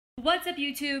What's up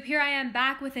YouTube? Here I am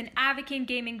back with an Avakin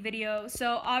gaming video.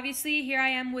 So obviously here I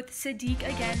am with Sadiq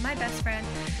again, my best friend.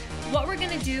 What we're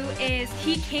gonna do is,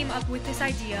 he came up with this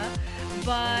idea,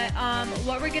 but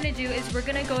what we're gonna do is we're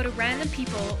gonna go to random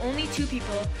people, only 2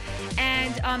 people,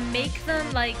 and make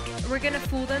them, like, we're gonna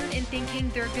fool them in thinking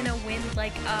they're gonna win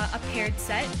like a paired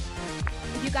set.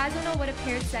 If you guys don't know what a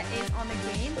paired set is on the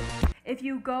game, if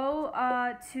you go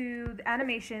to the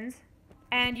animations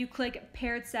and you click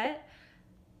paired set,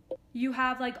 you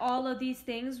have like all of these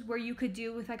things where you could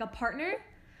do with like a partner.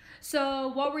 So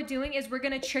what we're doing is we're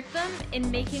gonna trick them in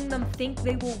making them think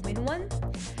they will win one.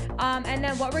 And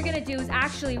then what we're gonna do is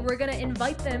actually we're gonna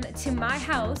invite them to my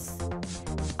house.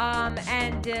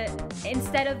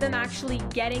 Instead of them actually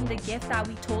getting the gift that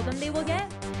we told them they will get,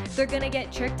 they're gonna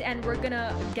get tricked, and we're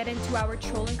gonna get into our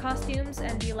trolling costumes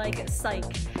and be like, psych.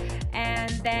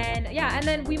 And then, yeah, and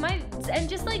then we might, and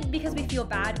just like because we feel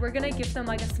bad, we're gonna give them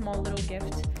like a small little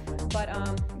gift. But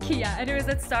yeah, anyways,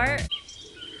 let's start.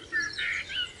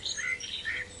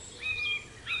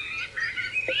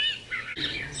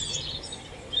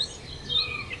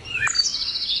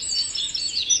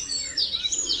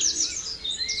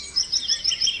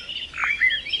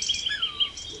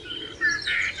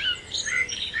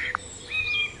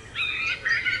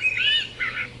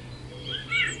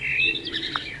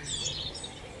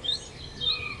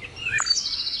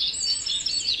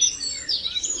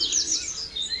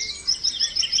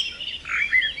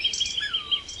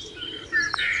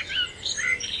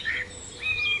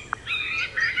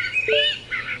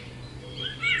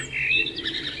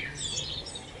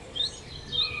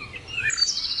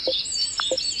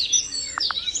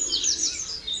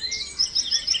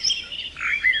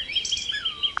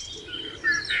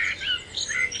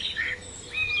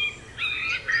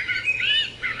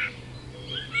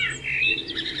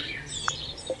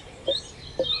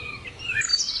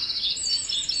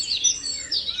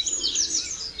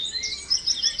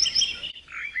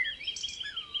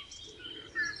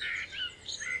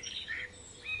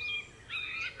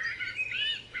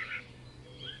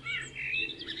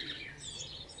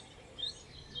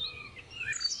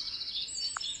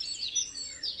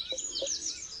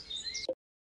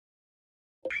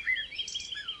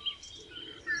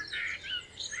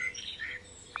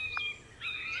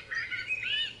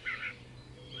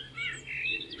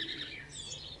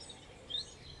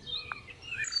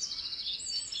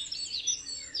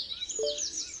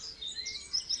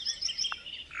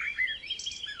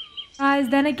 Guys,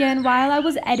 then again, while I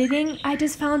was editing, I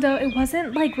just found out it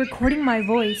wasn't like recording my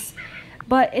voice.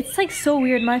 But it's like so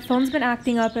weird. My phone's been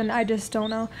acting up and I just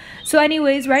don't know. So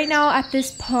anyways, right now at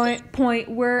this point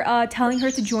we're telling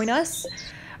her to join us.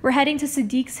 We're heading to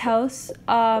Sadiq's house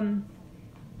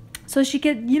so she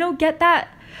could, you know, get that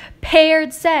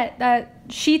paired set that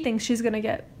she thinks she's gonna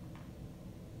get.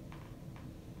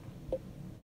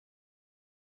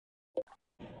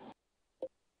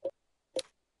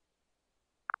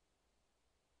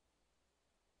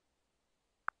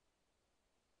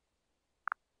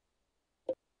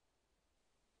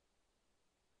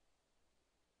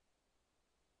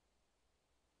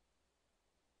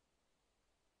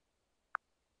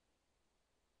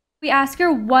 We ask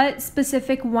her what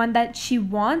specific one that she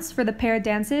wants for the pair of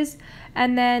dances,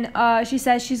 and then she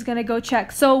says she's gonna go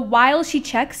check. So while she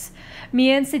checks, me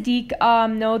and Sadiq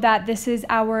know that this is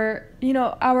our, you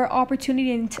know, our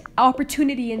opportunity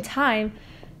in time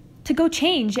to go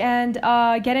change and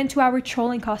get into our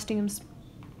trolling costumes.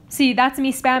 See, that's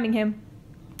me spamming him.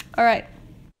 All right.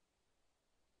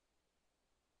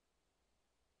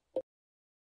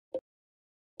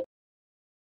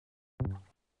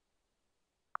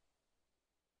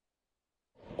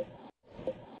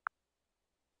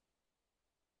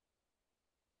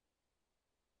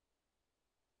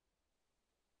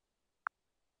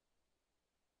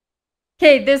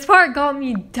 Okay, this part got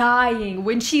me dying.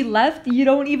 When she left, you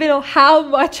don't even know how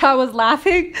much I was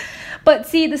laughing. But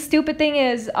see, the stupid thing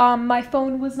is, my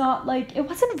phone was not like, it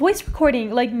wasn't voice recording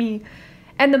like me.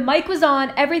 And the mic was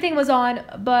on, everything was on,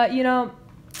 but you know,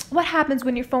 what happens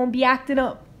when your phone be acting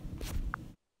up?